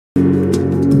At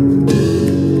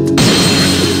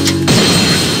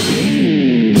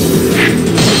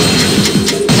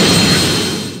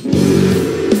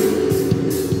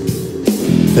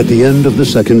the end of the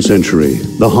 2nd century,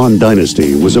 the Han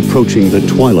Dynasty was approaching the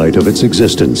twilight of its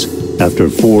existence after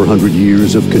 400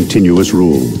 years of continuous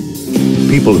rule.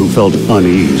 People who felt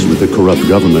unease with the corrupt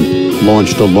government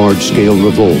launched a large-scale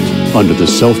revolt under the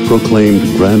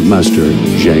self-proclaimed Grand Master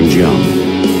Zhang Jiang.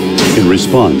 In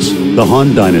response, the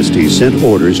Han Dynasty sent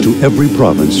orders to every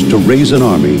province to raise an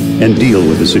army and deal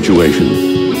with the situation.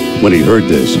 When he heard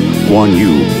this, Guan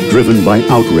Yu, driven by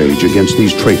outrage against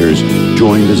these traitors,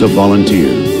 joined as a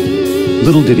volunteer.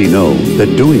 Little did he know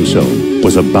that doing so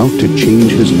was about to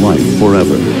change his life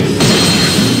forever.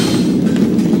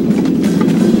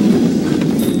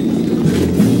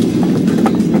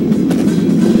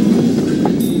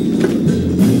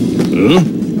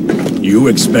 You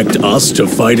expect us to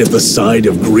fight at the side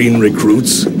of green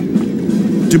recruits?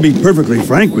 To be perfectly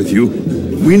frank with you,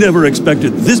 we never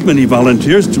expected this many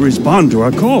volunteers to respond to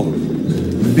our call.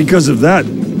 Because of that,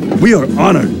 we are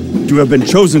honored to have been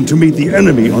chosen to meet the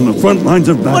enemy on the front lines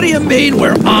of battle. What do you mean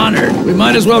we're honored? We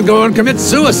might as well go and commit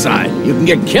suicide. You can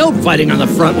get killed fighting on the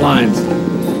front lines.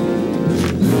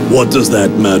 What does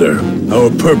that matter? Our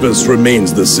purpose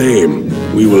remains the same.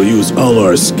 We will use all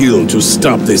our skill to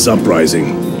stop this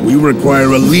uprising. We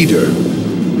require a leader.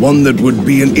 One that would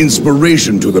be an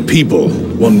inspiration to the people.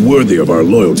 One worthy of our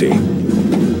loyalty.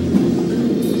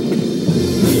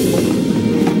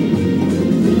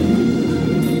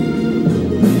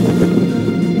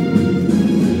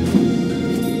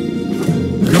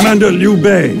 Commander Liu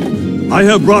Bei, I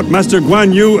have brought Master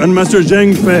Guan Yu and Master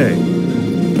Zhang Fei.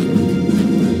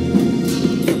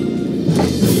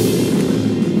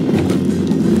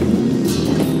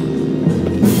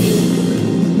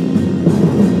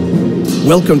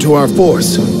 Welcome to our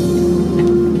force.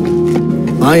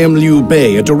 I am Liu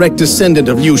Bei, a direct descendant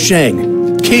of Liu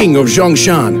Shang, king of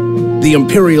Zhongshan. The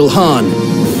Imperial Han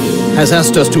has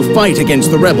asked us to fight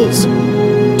against the rebels.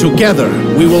 Together,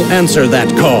 we will answer that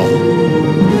call.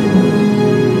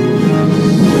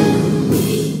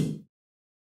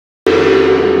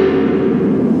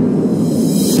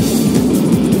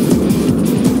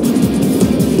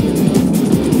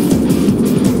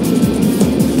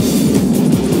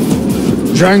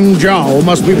 Zhang Jiao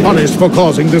must be punished for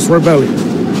causing this rebellion.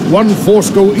 One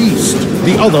force go east,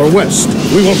 the other west.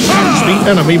 We will punch the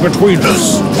enemy between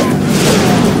us.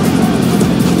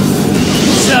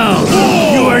 So,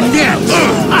 you are next.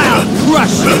 I'll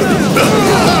crush you.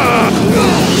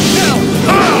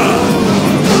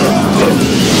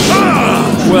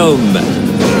 Well met.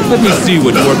 Let me see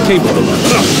what you are capable of.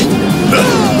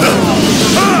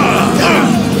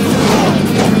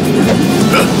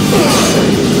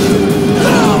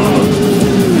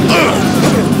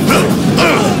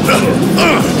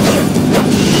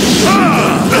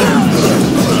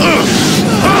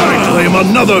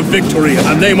 Another victory in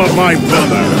the name of my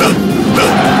brother.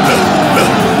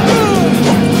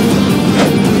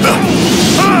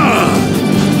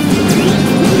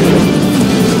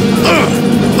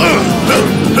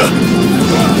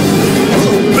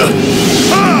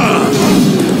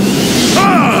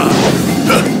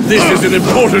 This is an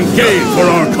important gain for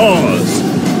our cause.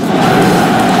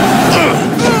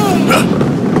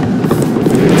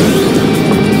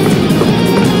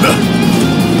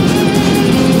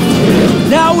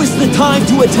 Now is the time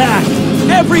to attack!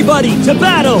 Everybody to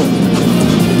battle!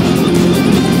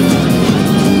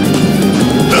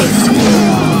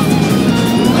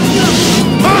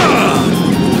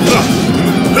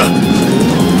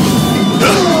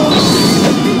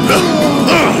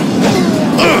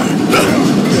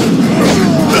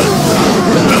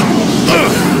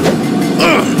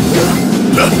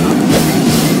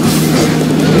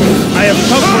 I have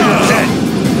come for your head!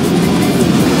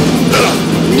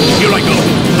 Here I go!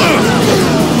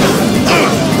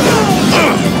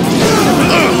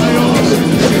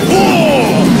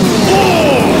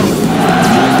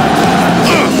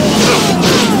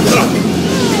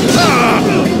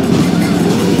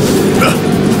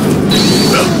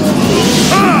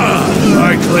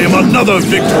 I claim another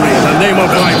victory in the name of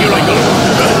my... Here I go!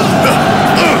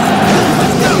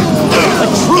 A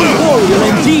true warrior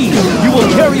indeed! You will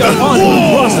carry our honor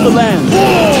across the land!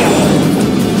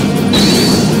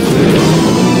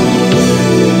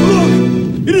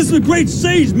 Look! It is the great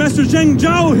sage, Master Zhang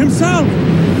Jiao himself!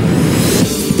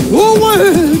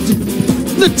 Forward!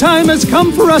 The time has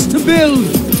come for us to build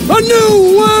a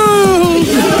new world!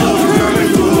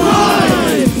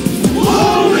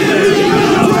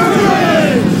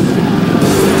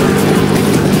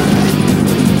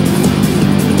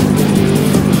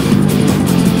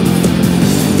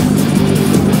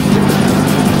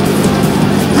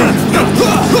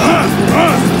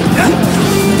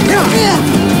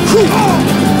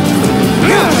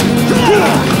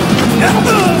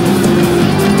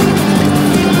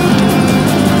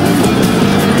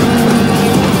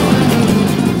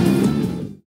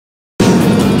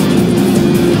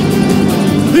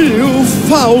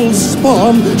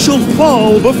 bomb shall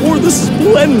fall before the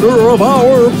splendor of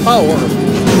our power.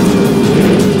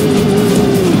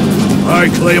 I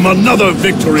claim another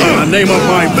victory in the name of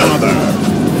my brother.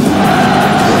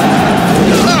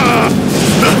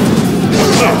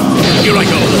 Here I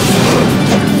go.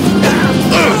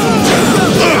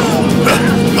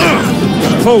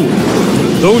 Forward!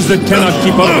 Those that cannot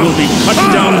keep up will be cut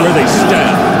down where they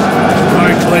stand.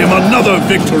 I claim another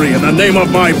victory in the name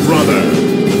of my brother.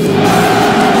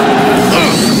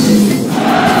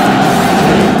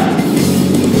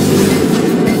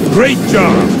 Great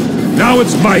job! Now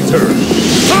it's my turn.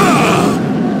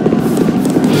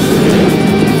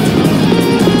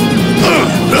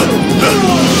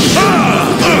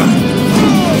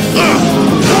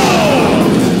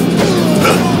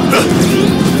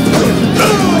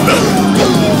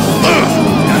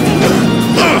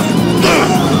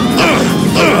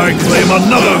 I claim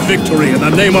another victory in the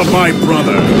name of my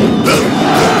brother.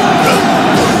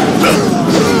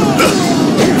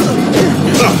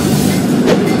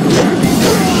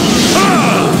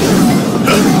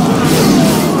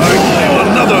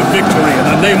 Victory in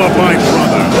the name of my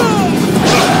brother.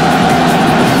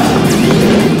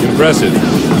 Impressive.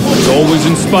 It's always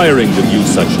inspiring to view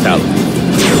such talent.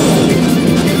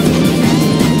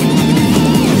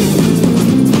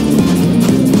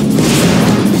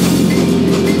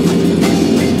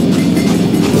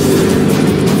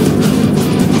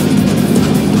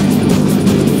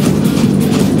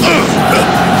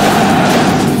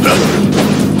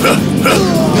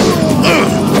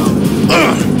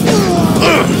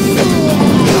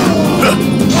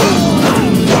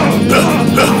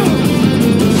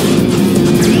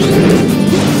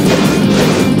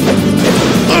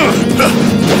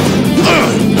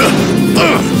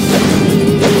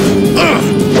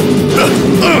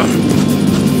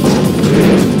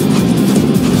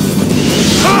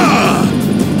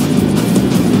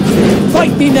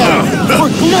 Fight me now, for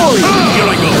glory! Here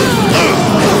I go.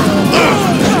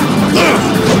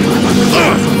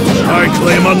 I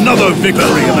claim another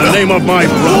victory in the name of my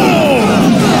brother.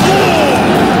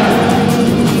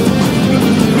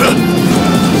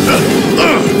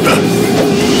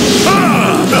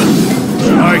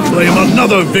 I claim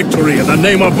another victory in the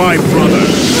name of my brother.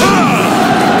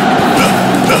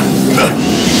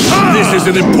 This is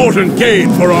an important gain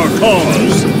for our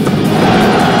cause.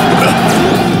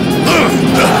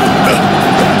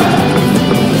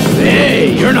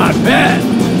 Hey, you're not bad.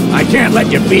 I can't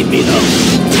let you beat me, though.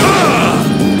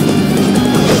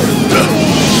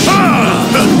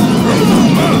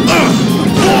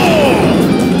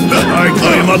 I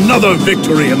claim another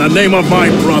victory in the name of my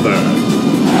brother.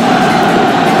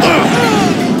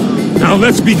 Now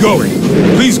let's be going.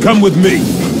 Please come with me.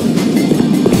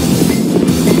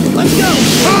 Let's go!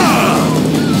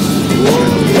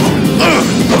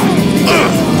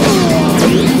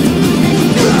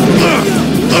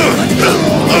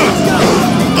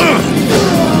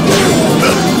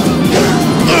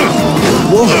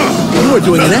 Whoa, you are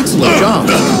doing an excellent job.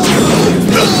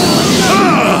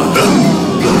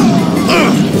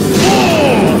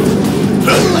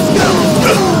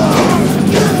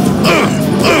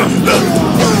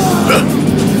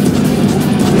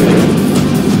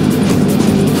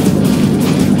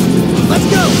 Let's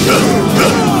go!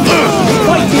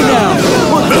 Fight me now,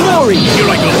 for glory! Here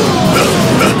I go.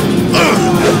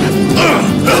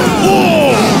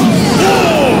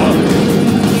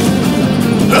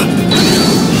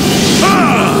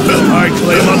 I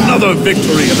claim another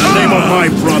victory in the name of my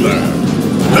brother.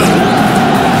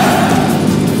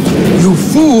 You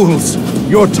fools!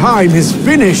 Your time is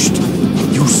finished!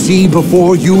 You see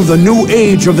before you the new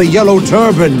age of the Yellow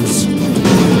Turbans!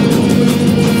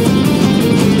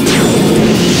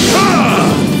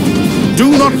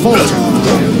 Do not falter.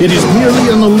 It is merely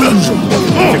an illusion.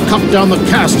 If you cut down the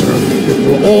caster, it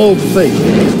will all fade.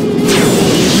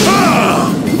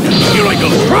 Here I go.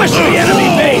 Crush the enemy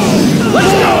base!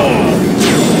 Let's go!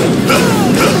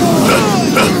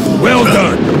 Well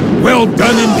done. Well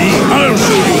done indeed. I'll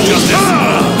show you justice.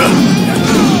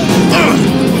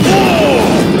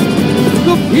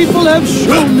 The people have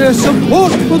shown their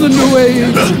support for the new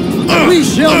age. We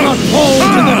shall not fall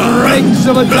to the dregs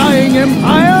of a dying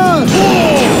empire.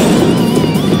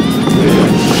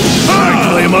 I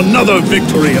claim another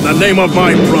victory in the name of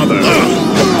my brother.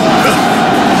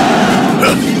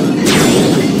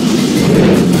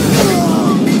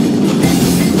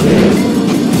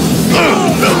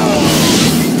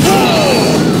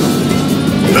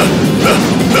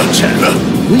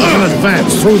 We can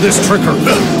advance through this trickery.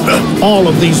 All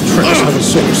of these tricks have a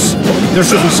source. There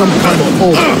should be some kind of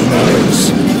altar in their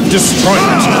base. Destroy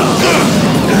it.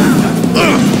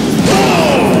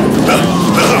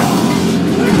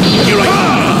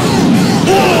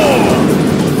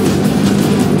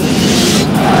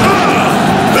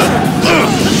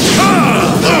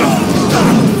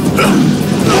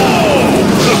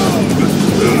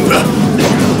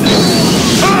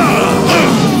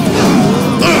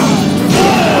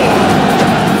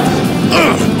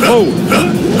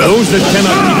 Those that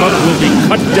cannot keep up will be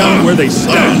cut down where they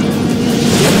stand.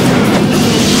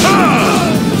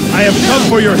 I have come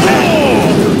for your head.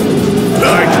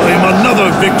 I claim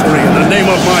another victory in the name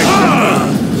of my brother.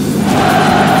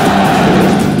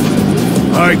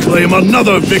 I claim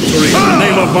another victory in the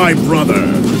name of my brother.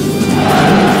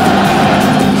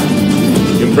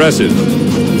 Impressive.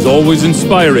 It's always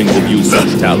inspiring to view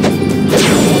such talent.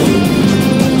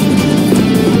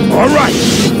 All right,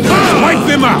 wipe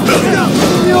them out.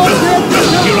 Your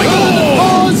death Here I go.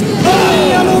 cause the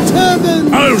Yellow Turbans!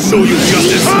 I'll show you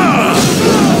justice.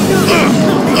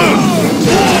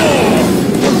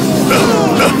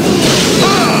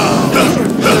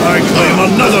 I claim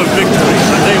another victory in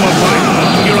the name of my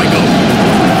brother. Here I go.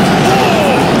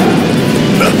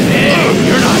 Hey,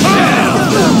 you're not dead.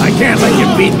 I can't let you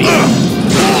beat me.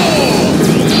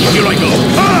 Here I go.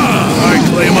 I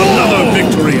claim another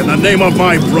victory in the name of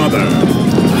my brother.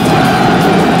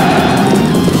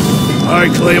 I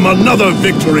claim another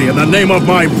victory in the name of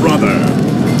my brother.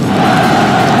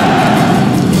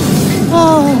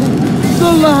 Ah,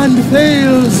 the land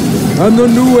fails, and the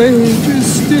new age is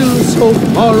still so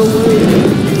far away.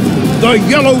 The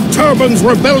Yellow Turbans'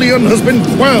 rebellion has been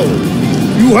quelled.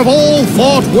 You have all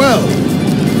fought well.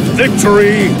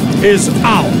 Victory is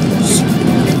ours.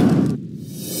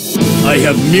 I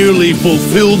have merely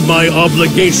fulfilled my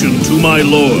obligation to my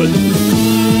lord.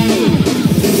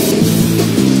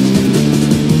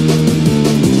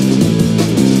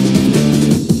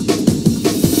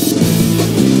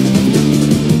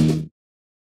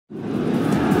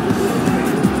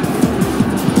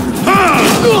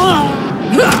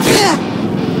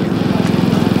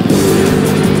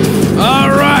 All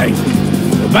right.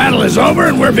 The battle is over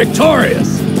and we're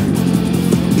victorious.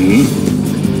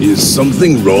 Is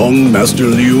something wrong, Master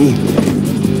Liu?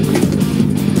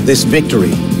 This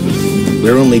victory,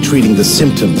 we're only treating the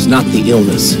symptoms, not the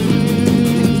illness.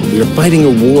 We are fighting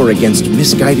a war against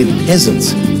misguided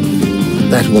peasants.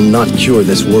 That will not cure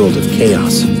this world of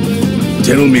chaos.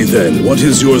 Tell me then, what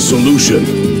is your solution?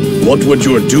 What would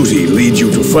your duty lead you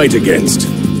to fight against?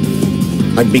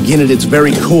 I begin at its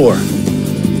very core.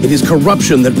 It is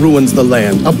corruption that ruins the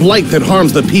land, a blight that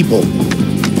harms the people.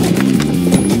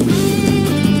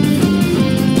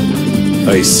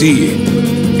 I see.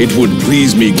 It would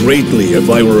please me greatly if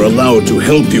I were allowed to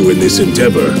help you in this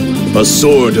endeavor. A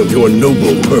sword of your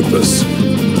noble purpose.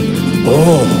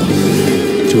 Oh,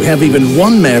 to have even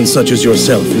one man such as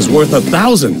yourself is worth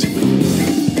 1,000.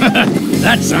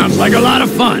 That sounds like a lot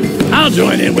of fun. I'll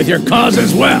join in with your cause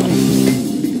as well.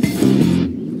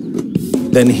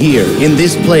 Then here, in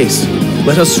this place,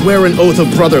 let us swear an oath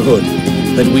of brotherhood,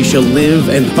 that we shall live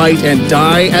and fight and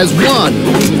die as one.